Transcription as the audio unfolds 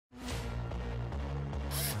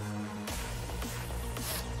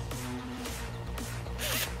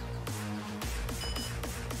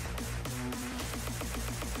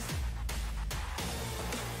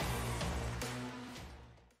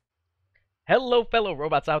Hello, fellow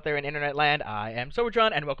robots out there in internet land. I am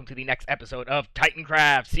Sobertron, and welcome to the next episode of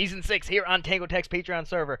Titancraft Season 6 here on Tango Tech's Patreon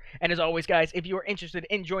server. And as always, guys, if you are interested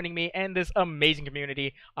in joining me and this amazing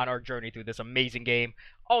community on our journey through this amazing game,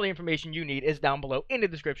 all the information you need is down below in the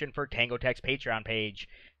description for Tango Tech's Patreon page.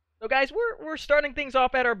 So, guys, we're starting things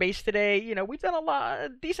off at our base today. You know, we've done a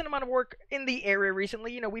decent amount of work in the area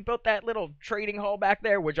recently. You know, we built that little trading hall back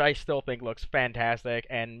there, which I still think looks fantastic.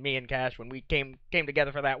 And me and Cash, when we came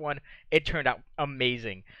together for that one, it turned out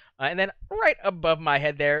amazing. And then right above my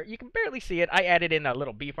head there, you can barely see it. I added in a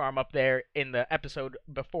little bee farm up there in the episode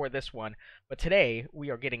before this one. But today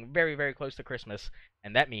we are getting very, very close to Christmas,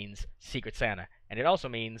 and that means Secret Santa, and it also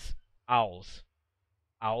means owls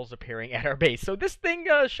appearing at our base. So this thing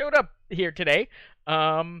showed up here today.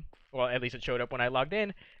 Well, at least it showed up when I logged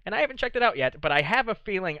in, and I haven't checked it out yet, but I have a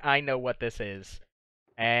feeling I know what this is.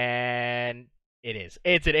 And it is.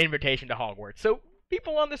 It's an invitation to Hogwarts. So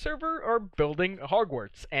people on the server are building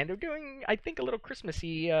Hogwarts, and they're doing, I think, a little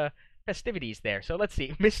Christmassy festivities there. So let's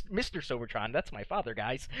see. Mr. Sobertron, that's my father,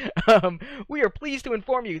 guys. We are pleased to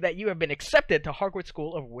inform you that you have been accepted to Hogwarts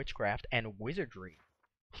School of Witchcraft and Wizardry.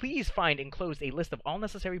 Please find enclosed a list of all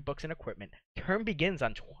necessary books and equipment. Term begins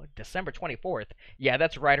on December 24th. Yeah,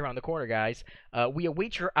 that's right around the corner, guys. We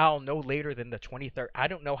await your owl no later than the 23rd. I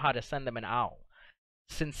don't know how to send them an owl.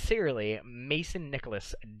 Sincerely, Mason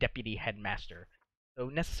Nicholas, Deputy Headmaster. So,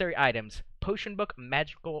 necessary items. Potion book,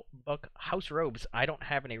 magical book, house robes. I don't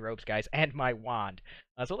have any robes, guys. And my wand.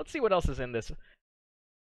 So let's see what else is in this.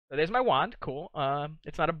 So there's my wand. Cool.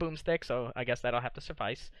 It's not a boomstick, so I guess that'll have to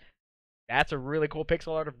suffice. That's a really cool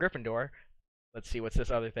pixel art of Gryffindor. Let's see, what's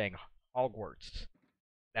this other thing? Hogwarts.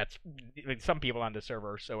 That's, some people on the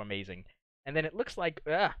server are so amazing. And then it looks like,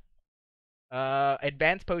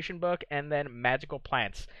 advanced potion book, and then magical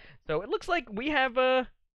plants. So it looks like we have,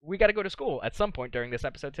 we gotta go to school at some point during this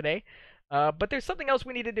episode today. But there's something else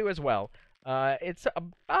we need to do as well. It's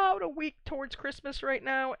about a week towards Christmas right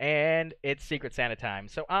now, and it's Secret Santa time.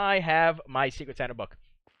 So I have my Secret Santa book.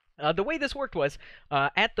 The way this worked was,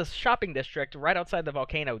 at the shopping district right outside the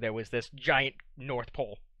volcano, there was this giant North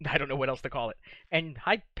Pole. I don't know what else to call it. And,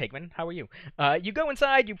 hi, Pigman, how are you? You go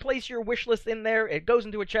inside, you place your wish list in there, it goes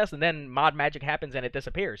into a chest, and then mod magic happens and it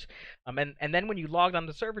disappears. And then when you logged on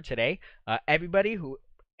the server today, everybody who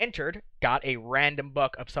entered got a random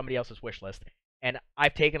book of somebody else's wish list. And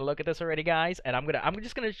I've taken a look at this already, guys, and I'm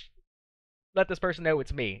just gonna let this person know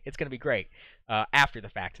it's me. It's gonna be great. After the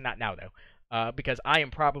fact, not now, though. Because I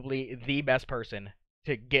am probably the best person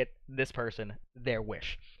to get this person their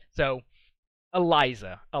wish. So,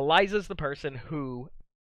 Eliza. Eliza's the person who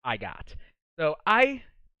I got. So,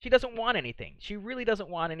 she doesn't want anything. She really doesn't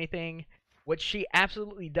want anything. What she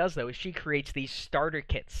absolutely does, though, is she creates these starter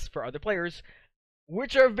kits for other players,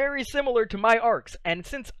 which are very similar to my arcs. And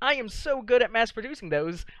since I am so good at mass producing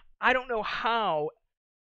those, I don't know how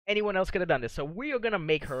anyone else could have done this. So, we are going to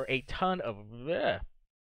make her a ton of...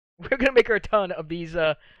 We're going to make her a ton of these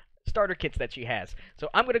starter kits that she has. So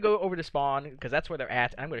I'm going to go over to spawn, because that's where they're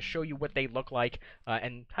at, and I'm going to show you what they look like.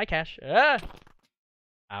 And, hi, Cash. Ah!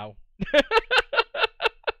 Ow.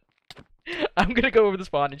 I'm going to go over the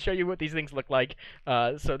spawn and show you what these things look like,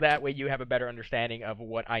 so that way you have a better understanding of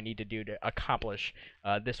what I need to do to accomplish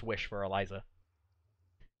this wish for Eliza.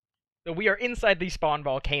 So we are inside the spawn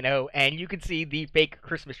volcano, and you can see the fake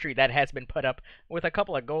Christmas tree that has been put up with a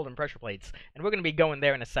couple of golden pressure plates. And we're going to be going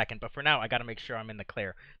there in a second, but for now, I got to make sure I'm in the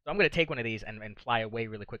clear. So I'm going to take one of these and fly away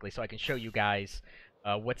really quickly so I can show you guys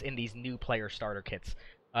what's in these new player starter kits.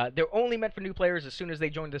 They're only meant for new players as soon as they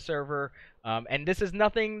join the server, and this is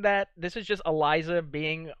just Eliza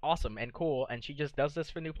being awesome and cool, and she just does this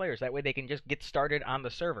for new players. That way they can just get started on the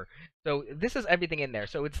server. So this is everything in there.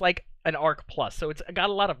 So it's like an Arc Plus. So it's got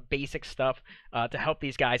a lot of basic stuff to help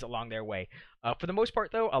these guys along their way. For the most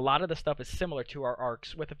part, though, a lot of the stuff is similar to our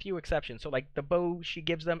arcs, with a few exceptions. So like the bow she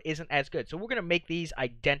gives them isn't as good. So we're going to make these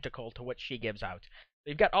identical to what she gives out. So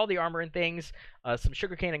you've got all the armor and things, some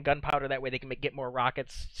sugarcane and gunpowder, that way they can get more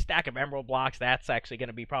rockets, stack of emerald blocks. That's actually going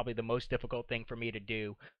to be probably the most difficult thing for me to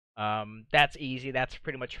do. That's easy, that's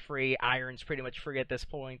pretty much free. Iron's pretty much free at this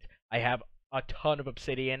point. I have a ton of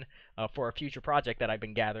obsidian for a future project that I've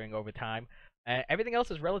been gathering over time. Everything else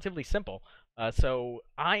is relatively simple. So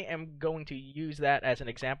I am going to use that as an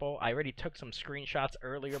example. I already took some screenshots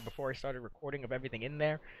earlier before I started recording of everything in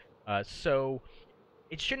there. So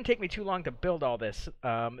it shouldn't take me too long to build all this.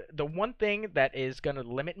 The one thing that is going to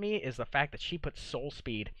limit me is the fact that she puts soul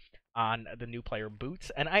speed on the new player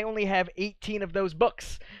boots, and I only have 18 of those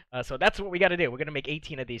books. So that's what we got to do. We're going to make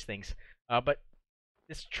 18 of these things. But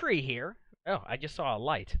this tree here... Oh, I just saw a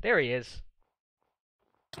light. There he is.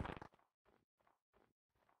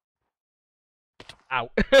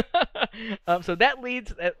 out. So that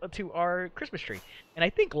leads to our Christmas tree. And I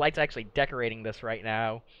think Light's actually decorating this right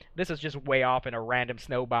now. This is just way off in a random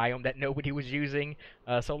snow biome that nobody was using.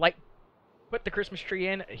 So Light put the Christmas tree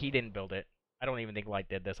in. He didn't build it. I don't even think Light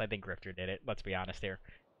did this. I think Grifter did it. Let's be honest here.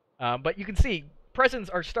 But you can see presents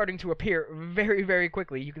are starting to appear very, very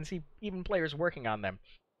quickly. You can see even players working on them.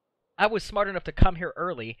 I was smart enough to come here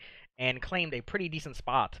early and claimed a pretty decent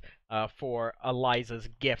spot for Eliza's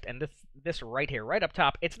gift. And this right here, right up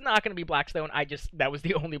top, it's not going to be Blackstone. That was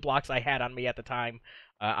the only blocks I had on me at the time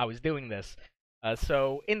I was doing this.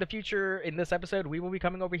 So in the future, in this episode, we will be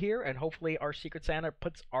coming over here, and hopefully our Secret Santa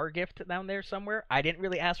puts our gift down there somewhere. I didn't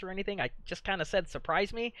really ask for anything. I just kind of said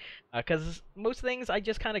surprise me, because most things I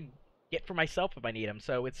just kind of get for myself if I need them.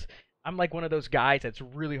 So I'm like one of those guys that's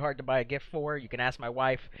really hard to buy a gift for. You can ask my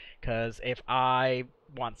wife, because if I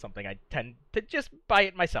want something, I tend to just buy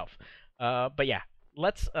it myself. But yeah,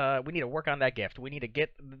 we need to work on that gift. We need to get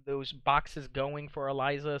those boxes going for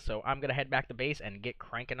Eliza, so I'm going to head back to base and get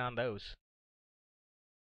cranking on those.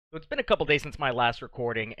 So it's been a couple days since my last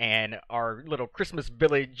recording, and our little Christmas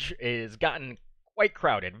village is gotten quite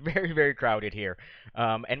crowded. Very, very crowded here.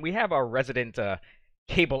 And we have our resident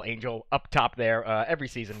Cable Angel up top there. Every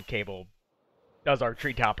season, Cable does our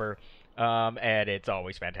tree topper, and it's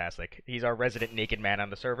always fantastic. He's our resident naked man on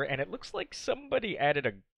the server, and it looks like somebody added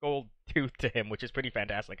a gold tooth to him, which is pretty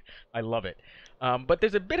fantastic. I love it. But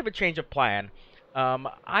there's a bit of a change of plan.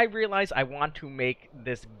 I realize I want to make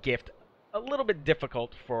this gift a little bit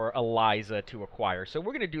difficult for Eliza to acquire, so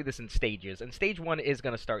we're going to do this in stages, and stage 1 is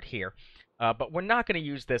going to start here. But we're not going to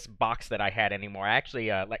use this box that I had anymore. I actually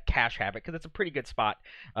let Cash have it because it's a pretty good spot.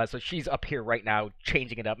 So she's up here right now,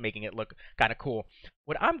 changing it up, making it look kind of cool.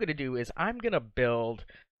 What I'm going to do is I'm going to build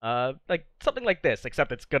like something like this,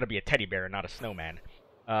 except it's going to be a teddy bear and not a snowman.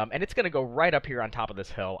 And it's going to go right up here on top of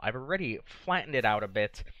this hill. I've already flattened it out a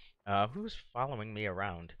bit. Who's following me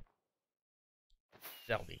around?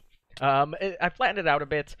 Zelby. I flattened it out a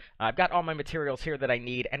bit. I've got all my materials here that I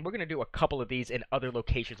need, and we're going to do a couple of these in other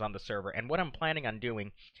locations on the server. And what I'm planning on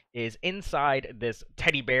doing is inside this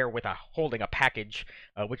teddy bear with holding a package,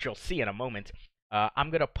 which you'll see in a moment, I'm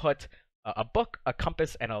going to put a book, a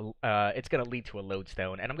compass, and it's going to lead to a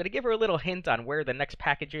lodestone. And I'm going to give her a little hint on where the next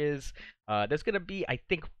package is. There's going to be, I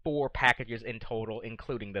think, 4 packages in total,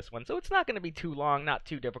 including this one. So it's not going to be too long, not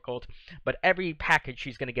too difficult. But every package,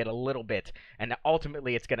 she's going to get a little bit. And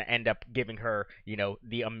ultimately, it's going to end up giving her, you know,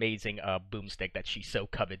 the amazing boomstick that she so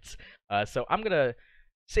covets. So I'm going to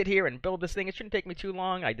sit here and build this thing. It shouldn't take me too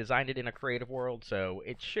long. I designed it in a creative world, so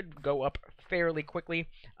it should go up fairly quickly.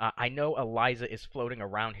 I know Eliza is floating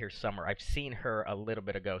around here somewhere. I've seen her a little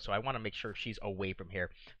bit ago, so I want to make sure she's away from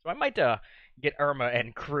here. So I might get Irma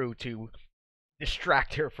and crew to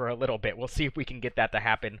distract her for a little bit. We'll see if we can get that to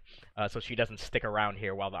happen so she doesn't stick around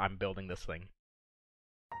here while I'm building this thing.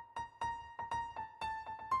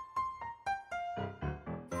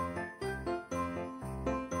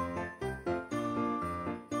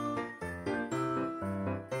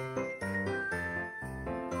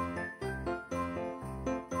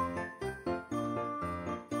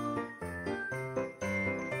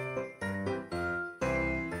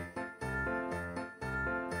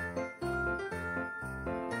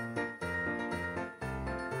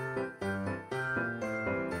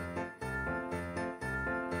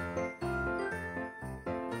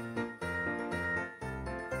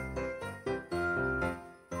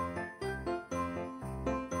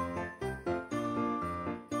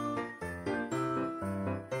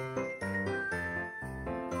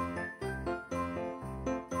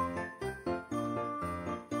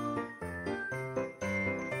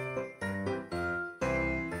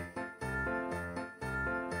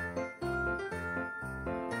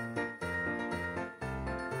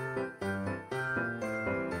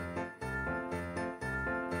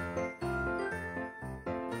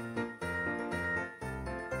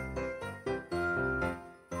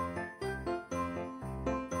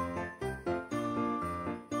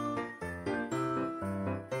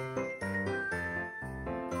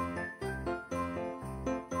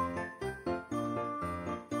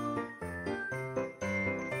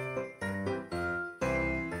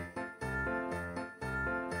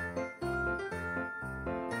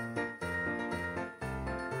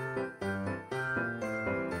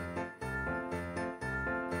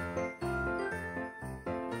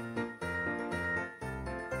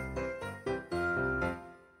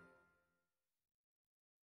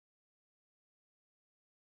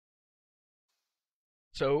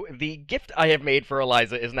 So the gift I have made for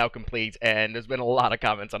Eliza is now complete, and there's been a lot of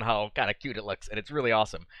comments on how kind of cute it looks, and it's really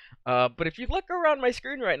awesome. But if you look around my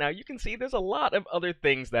screen right now, you can see there's a lot of other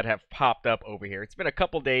things that have popped up over here. It's been a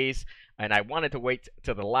couple days, and I wanted to wait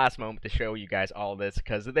till the last moment to show you guys all this,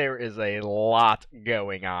 because there is a lot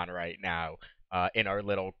going on right now in our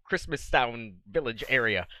little Christmas Town village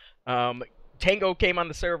area. Um, Tango came on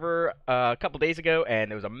the server a couple days ago,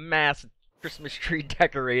 and there was a mass Christmas tree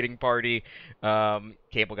decorating party.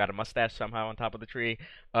 Cable got a mustache somehow on top of the tree.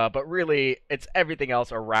 But really, it's everything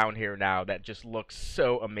else around here now that just looks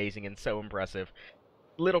so amazing and so impressive.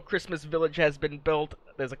 Little Christmas village has been built.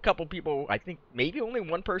 There's a couple people, I think maybe only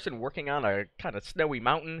one person working on a kind of snowy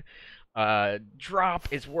mountain.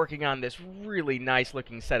 Drop is working on this really nice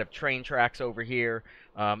looking set of train tracks over here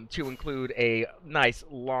to include a nice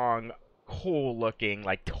long cool looking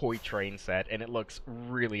like toy train set, and it looks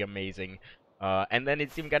really amazing. And then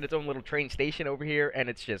it's even got its own little train station over here, and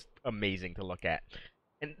it's just amazing to look at.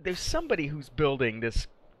 And there's somebody who's building this,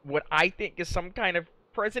 what I think is some kind of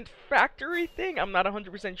present factory thing. I'm not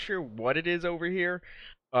 100% sure what it is over here,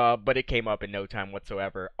 but it came up in no time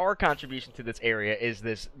whatsoever. Our contribution to this area is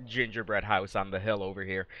this gingerbread house on the hill over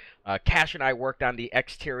here. Cash and I worked on the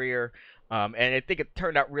exterior, and I think it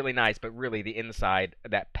turned out really nice, but really the inside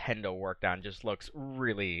that Pendo worked on just looks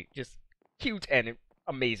really just cute and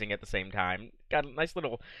amazing at the same time. Got nice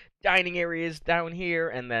little dining areas down here,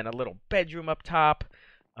 and then a little bedroom up top,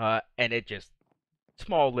 and it just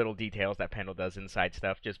small little details that Pendle does inside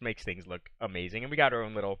stuff just makes things look amazing. And we got our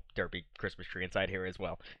own little derpy Christmas tree inside here as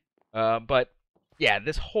well. But yeah,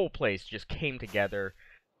 this whole place just came together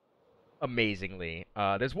amazingly.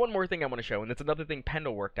 There's one more thing I want to show, and it's another thing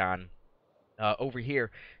Pendle worked on over here.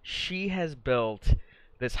 She has built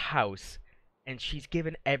this house, and she's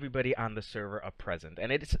given everybody on the server a present.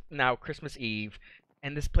 And it's now Christmas Eve,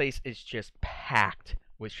 and this place is just packed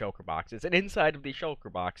with shulker boxes. And inside of these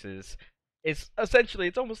shulker boxes is essentially,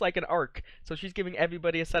 it's almost like an arc. So she's giving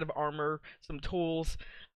everybody a set of armor, some tools.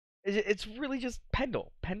 It's really just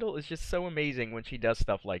Pendle. Pendle is just so amazing when she does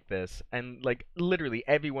stuff like this. And, like, literally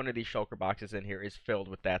every one of these shulker boxes in here is filled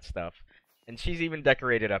with that stuff. And she's even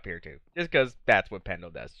decorated up here, too. Just because that's what Pendle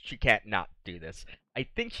does. She can't not do this. I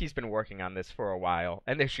think she's been working on this for a while.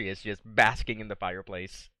 And there she is, just basking in the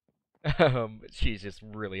fireplace. She's just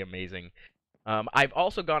really amazing. I've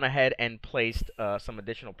also gone ahead and placed some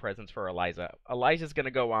additional presents for Eliza. Eliza's going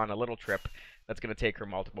to go on a little trip that's going to take her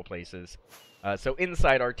multiple places. So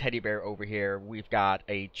inside our teddy bear over here, we've got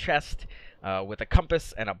a chest with a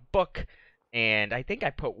compass and a book. And I think I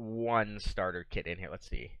put one starter kit in here. Let's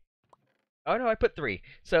see. Oh, no, I put three.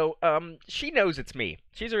 So she knows it's me.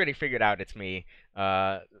 She's already figured out it's me.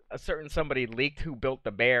 A certain somebody leaked who built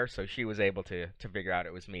the bear, so she was able to figure out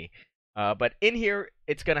it was me. But in here,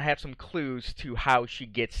 it's going to have some clues to how she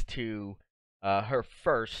gets to her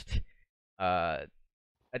first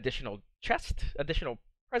additional chest, additional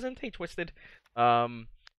present. Hey, Twisted.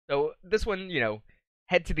 So this one, you know,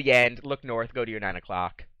 head to the end, look north, go to your 9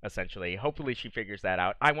 o'clock, essentially. Hopefully she figures that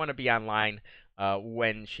out. I want to be online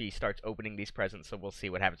when she starts opening these presents, so we'll see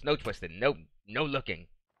what happens. No, Twisted. No, no looking.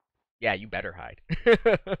 Yeah, you better hide.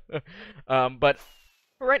 But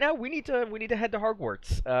for right now, we need to head to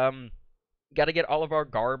Hogwarts. Got to get all of our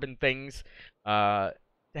garb and things to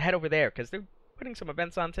head over there, because they're putting some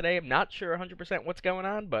events on today. I'm not sure 100% what's going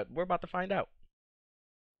on, but we're about to find out.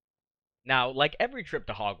 Now, like every trip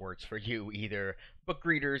to Hogwarts for you, either book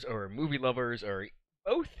readers or movie lovers or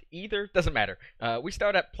both, either, doesn't matter. We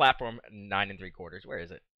start at platform 9 and 3/4. Where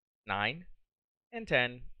is it? 9 and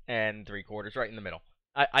 10 and 3/4, right in the middle.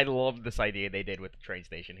 I love this idea they did with the train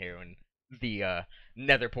station here and the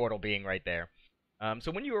nether portal being right there.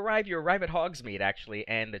 So when you arrive at Hogsmeade, actually,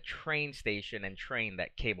 and the train station and train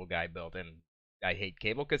that Cable Guy built. And I hate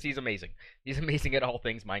Cable because he's amazing. He's amazing at all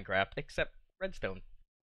things Minecraft, except Redstone.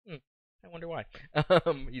 I wonder why.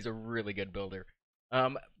 He's a really good builder.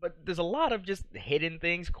 But there's a lot of just hidden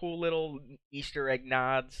things, cool little Easter egg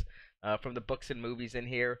nods from the books and movies in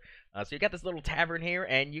here. So you got this little tavern here,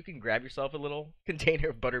 and you can grab yourself a little container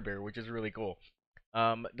of butterbeer, which is really cool.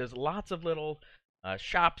 There's lots of little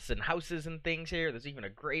shops and houses and things here. There's even a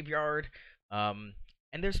graveyard. And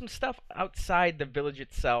there's some stuff outside the village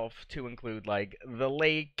itself to include, like, the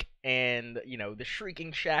lake and, you know, the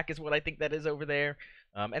Shrieking Shack is what I think that is over there.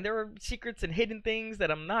 And there are secrets and hidden things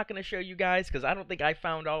that I'm not going to show you guys because I don't think I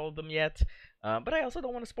found all of them yet. But I also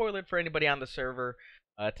don't want to spoil it for anybody on the server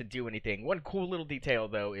to do anything. One cool little detail,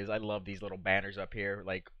 though, is I love these little banners up here,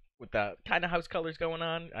 like, with the kind of house colors going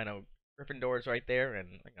on. I know Gryffindor's right there, and,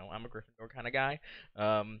 you know, I'm a Gryffindor kind of guy.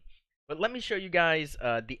 But let me show you guys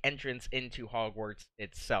the entrance into Hogwarts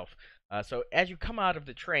itself. So as you come out of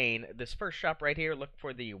the train, this first shop right here, look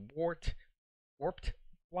for the warped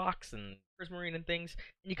blocks and prismarine and things,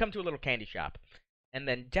 and you come to a little candy shop. And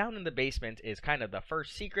then down in the basement is kind of the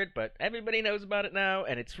first secret, but everybody knows about it now,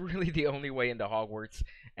 and it's really the only way into Hogwarts.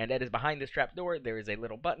 And that is behind this trap door. There is a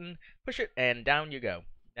little button. Push it, and down you go.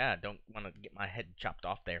 Yeah, don't want to get my head chopped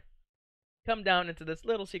off there. Come down into this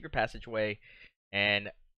little secret passageway, and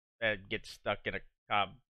get stuck in a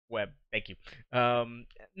cobweb. Thank you.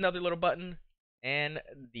 Another little button, and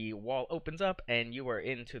the wall opens up, and you are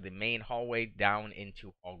into the main hallway down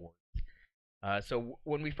into Hogwarts. So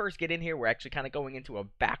when we first get in here, we're actually kind of going into a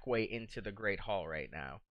back way into the Great Hall right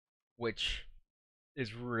now, which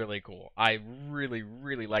is really cool. I really,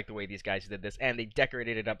 really like the way these guys did this, and they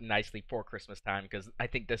decorated it up nicely for Christmas time because I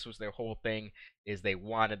think this was their whole thing is they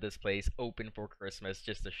wanted this place open for Christmas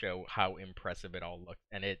just to show how impressive it all looked,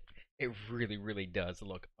 and it really, really does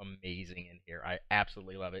look amazing in here. I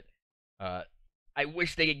absolutely love it. Uh, I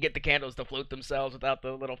wish they could get the candles to float themselves without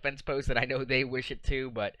the little fence posts, and I know they wish it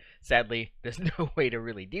too, but sadly, there's no way to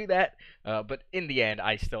really do that. But in the end,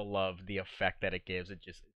 I still love the effect that it gives. It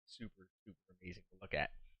just super, super amazing to look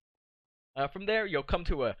at. From there, you'll come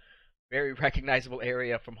to a very recognizable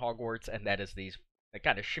area from Hogwarts, and that is these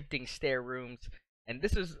kind of shifting stair rooms. And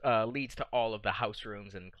this is leads to all of the house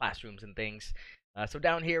rooms and classrooms and things. So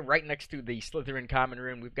down here, right next to the Slytherin common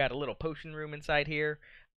room, we've got a little potion room inside here.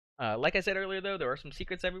 Like I said earlier, though, there are some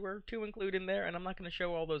secrets everywhere to include in there, and I'm not going to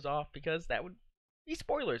show all those off because that would be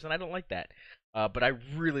spoilers, and I don't like that. But I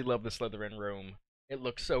really love the Slytherin room. It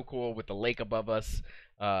looks so cool with the lake above us.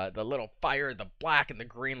 The little fire, the black and the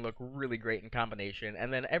green look really great in combination.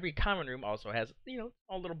 And then every common room also has,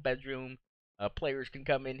 a little bedroom. Players can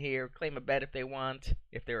come in here, claim a bed if they want,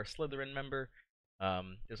 if they're a Slytherin member.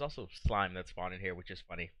 There's also slime that's spawned in here, which is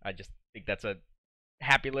funny. I just think that's a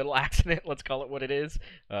happy little accident. Let's call it what it is.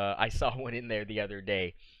 I saw one in there the other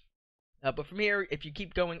day. But from here, if you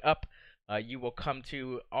keep going up, you will come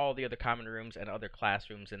to all the other common rooms and other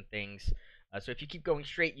classrooms and things. So if you keep going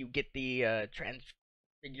straight, you get the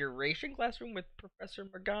Transfiguration classroom with Professor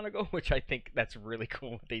McGonagall, which I think that's really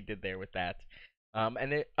cool what they did there with that.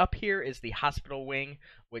 And then up here is the hospital wing,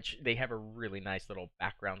 which they have a really nice little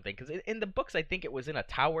background thing. Because in the books, I think it was in a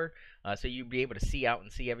tower, so you'd be able to see out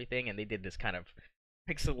and see everything. And they did this kind of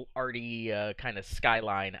pixel arty kind of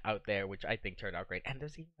skyline out there, which I think turned out great. And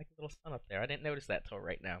there's even like a little sun up there. I didn't notice that till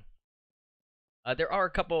right now. There are a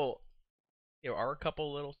couple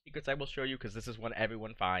little secrets I will show you because this is one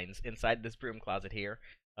everyone finds inside this broom closet here.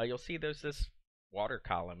 You'll see there's this water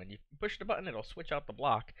column, and you push the button, it'll switch out the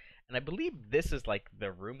block. And I believe this is like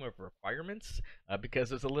the room of requirements because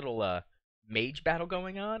there's a little mage battle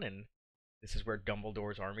going on, and this is where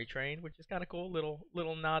Dumbledore's army trained, which is kind of cool.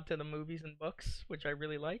 Little nod to the movies and books, which I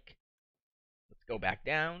really like. Let's go back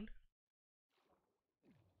down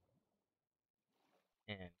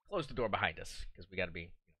and close the door behind us because we got to be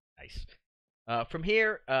nice. From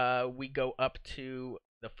here, we go up to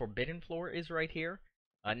the forbidden floor is right here.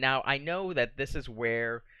 Now, I know that this is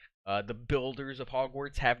where the builders of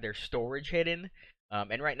Hogwarts have their storage hidden.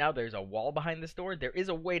 And right now, there's a wall behind this door. There is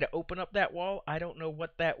a way to open up that wall. I don't know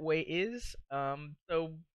what that way is.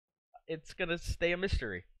 So it's gonna stay a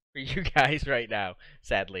mystery for you guys right now.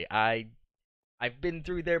 Sadly, I've been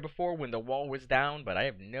through there before when the wall was down, but I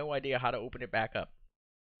have no idea how to open it back up.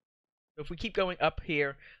 So if we keep going up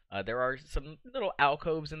here, there are some little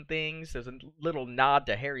alcoves and things. There's a little nod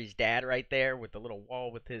to Harry's dad right there with the little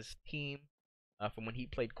wall with his team from when he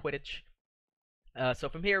played Quidditch. So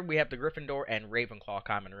from here, we have the Gryffindor and Ravenclaw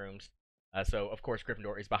common rooms. So, of course,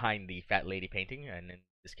 Gryffindor is behind the Fat Lady painting, and in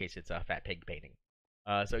this case, it's a Fat Pig painting.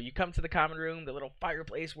 So you come to the common room, the little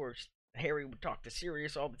fireplace where Harry would talk to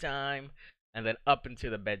Sirius all the time, and then up into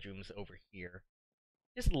the bedrooms over here.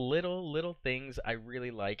 Just little things I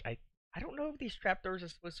really like. I don't know if these trapdoors are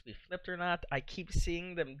supposed to be flipped or not. I keep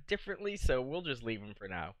seeing them differently, so we'll just leave them for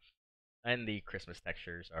now. And the Christmas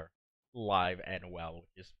textures are live and well,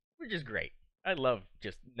 which is great. I love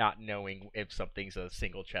just not knowing if something's a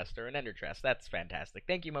single chest or an ender chest. That's fantastic.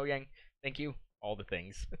 Thank you, Mojang. Thank you. All the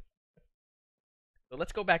things. So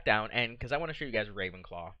let's go back down, and because I want to show you guys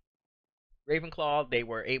Ravenclaw. Ravenclaw, they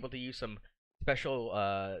were able to use some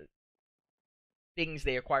special things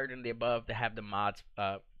they acquired in the above to have the mods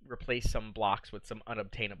replace some blocks with some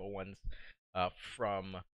unobtainable ones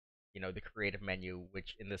from the creative menu,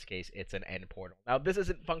 which in this case it's an end portal. Now this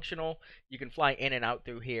isn't functional. You can fly in and out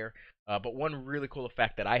through here, but one really cool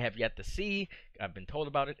effect that I have yet to see, I've been told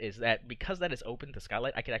about it, is that because that is open to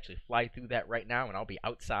skylight, I could actually fly through that right now and I'll be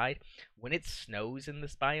outside. When it snows in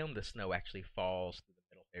this biome, the snow actually falls through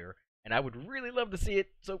the middle there, and I would really love to see it.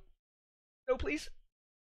 So, no, please.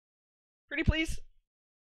 Pretty please?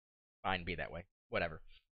 Fine, be that way. Whatever.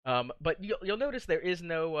 But you'll notice there is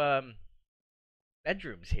no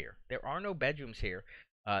bedrooms here. There are no bedrooms here.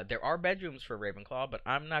 There are bedrooms for Ravenclaw, but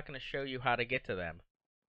I'm not going to show you how to get to them.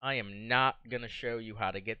 I am not going to show you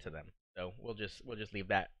how to get to them. So we'll just leave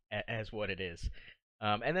that as what it is.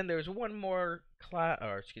 And then there's one more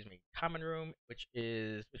common room, which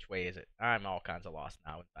way is it? I'm all kinds of lost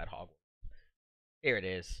now inside Hogwarts. Here it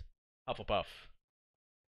is, Hufflepuff.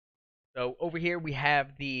 So over here we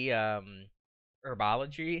have the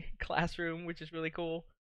herbology classroom, which is really cool.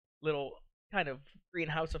 Little kind of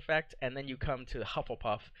greenhouse effect, and then you come to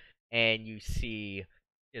Hufflepuff and you see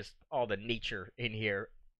just all the nature in here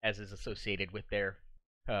as is associated with their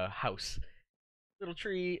house. Little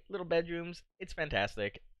tree, little bedrooms. It's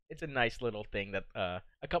fantastic. It's a nice little thing that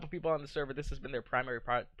a couple people on the server, this has been their primary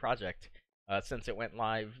project since it went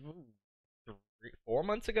live 4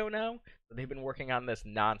 months ago now. So they've been working on this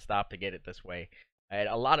nonstop to get it this way. And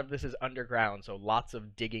a lot of this is underground, so lots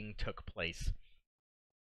of digging took place.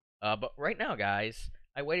 But right now, guys,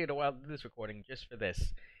 I waited a while to do this recording just for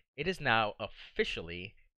this. It is now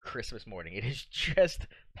officially Christmas morning. It is just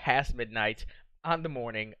past midnight on the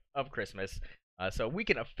morning of Christmas. So we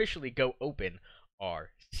can officially go open our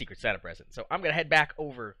Secret Santa present. So I'm going to head back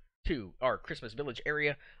over to our Christmas Village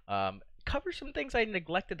area, cover some things I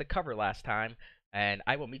neglected to cover last time, and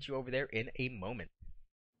I will meet you over there in a moment.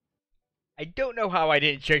 I don't know how I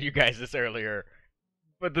didn't show you guys this earlier,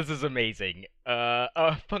 but this is amazing.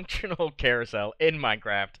 A functional carousel in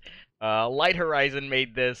Minecraft. Light Horizon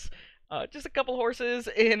made this. Just a couple horses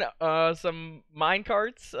in some mine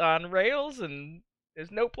carts on rails, and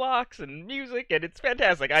there's note blocks and music, and it's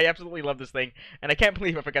fantastic. I absolutely love this thing, and I can't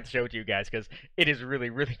believe I forgot to show it to you guys because it is really,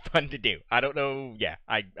 really fun to do. I don't know. Yeah,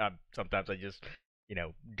 I sometimes I just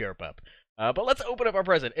derp up. But let's open up our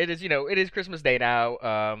present. It is Christmas Day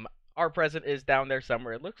now. Our present is down there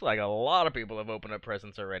somewhere. It looks like a lot of people have opened up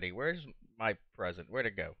presents already. Where's my present? Where'd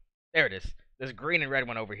it go? There it is. This green and red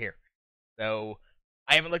one over here. So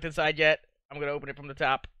I haven't looked inside yet. I'm gonna open it from the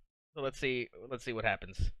top. So let's see what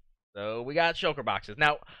happens. So we got shulker boxes.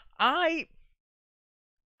 Now I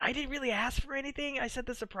didn't really ask for anything. I said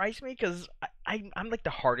this surprised me because I'm like the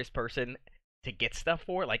hardest person to get stuff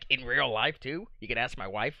for, like in real life too. You can ask my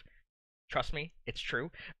wife. Trust me, it's true.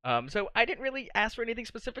 So I didn't really ask for anything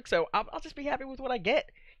specific, so I'll just be happy with what I get,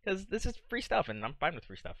 because this is free stuff, and I'm fine with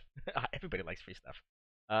free stuff. Everybody likes free stuff.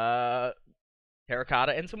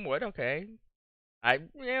 Terracotta and some wood, okay.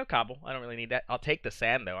 Cobble. I don't really need that. I'll take the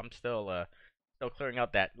sand though. I'm still clearing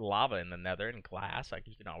out that lava in the Nether and glass. Like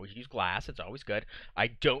you can always use glass. It's always good. I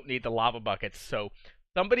don't need the lava buckets. So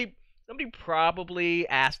somebody probably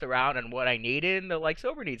asked around on what I needed, and they're like,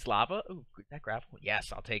 Silver needs lava. Ooh, that gravel?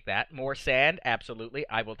 Yes, I'll take that. More sand? Absolutely.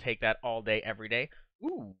 I will take that all day, every day.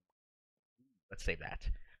 Ooh. Let's save that.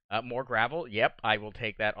 More gravel? Yep, I will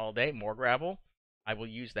take that all day. More gravel? I will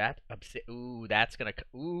use that. Ooh, that's gonna...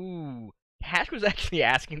 Ooh. Hash was actually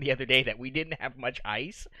asking the other day that we didn't have much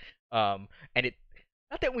ice. And it...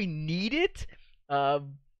 Not that we need it,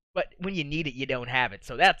 but when you need it, you don't have it.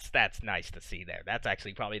 So that's nice to see there. That's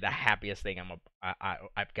actually probably the happiest thing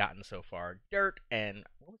I've gotten so far. Dirt and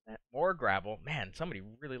what was that? More gravel. Man, somebody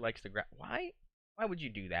really likes the gravel. Why would you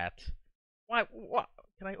do that? Why? What?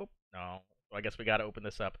 Can I open? No. So I guess we gotta open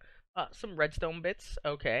this up. Some redstone bits.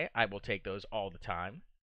 Okay, I will take those all the time.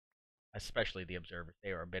 Especially the observers.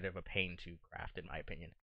 They are a bit of a pain to craft, in my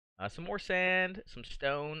opinion. Some more sand, some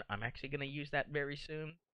stone. I'm actually gonna use that very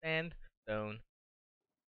soon. Sand, stone.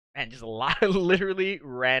 And just a lot of literally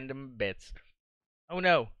random bits. Oh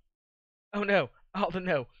no. Oh no. Oh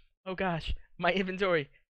no. Oh gosh. My inventory.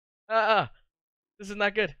 This is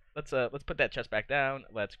not good. Let's put that chest back down.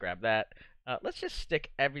 Let's grab that. Let's just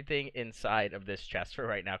stick everything inside of this chest for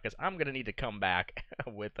right now, because I'm gonna need to come back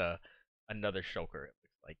with another shulker. It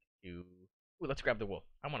looks like to. Ooh, let's grab the wool.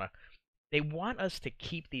 They want us to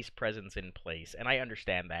keep these presents in place, and I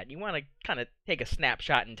understand that. You want to kind of take a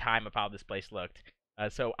snapshot in time of how this place looked.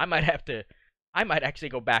 So I might actually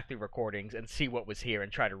go back through recordings and see what was here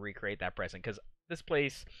and try to recreate that present, because this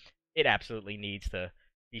place, it absolutely needs to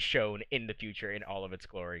be shown in the future in all of its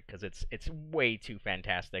glory, because it's way too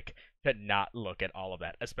fantastic to not look at all of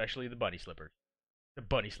that, especially the bunny slippers. The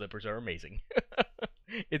bunny slippers are amazing.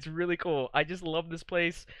 It's really cool. I just love this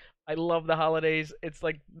place. I love the holidays. It's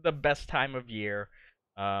like the best time of year.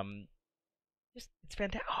 It's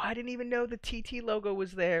fantastic. Oh, I didn't even know the TT logo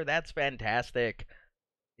was there. That's fantastic.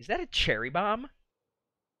 Is that a cherry bomb?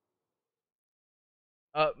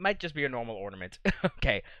 Might just be a normal ornament.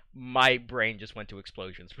 Okay, my brain just went to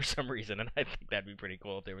explosions for some reason, and I think that'd be pretty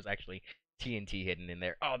cool if there was actually TNT hidden in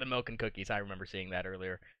there. Oh, the milk and cookies. I remember seeing that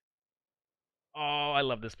earlier. Oh, I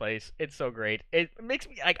love this place. It's so great. It makes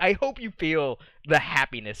me like I hope you feel the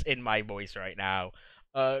happiness in my voice right now.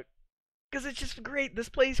 Cuz it's just great. This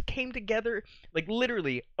place came together like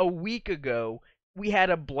literally a week ago. We had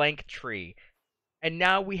a blank tree, and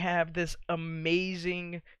now we have this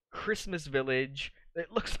amazing Christmas village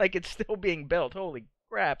that looks like it's still being built. Holy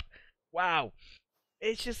crap. Wow.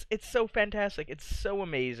 It's so fantastic. It's so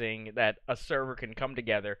amazing that a server can come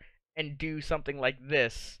together and do something like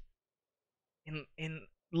this in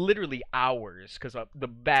literally hours, because the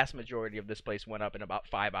vast majority of this place went up in about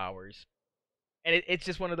 5 hours. And it's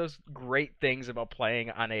just one of those great things about playing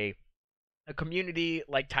on a community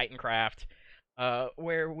like Titancraft,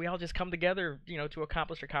 where we all just come together, to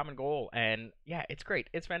accomplish a common goal. And yeah, it's great.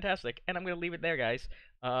 It's fantastic. And I'm gonna leave it there, guys.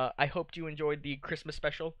 I hoped you enjoyed the Christmas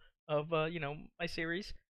special of my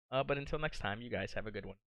series. But until next time, you guys have a good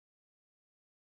one.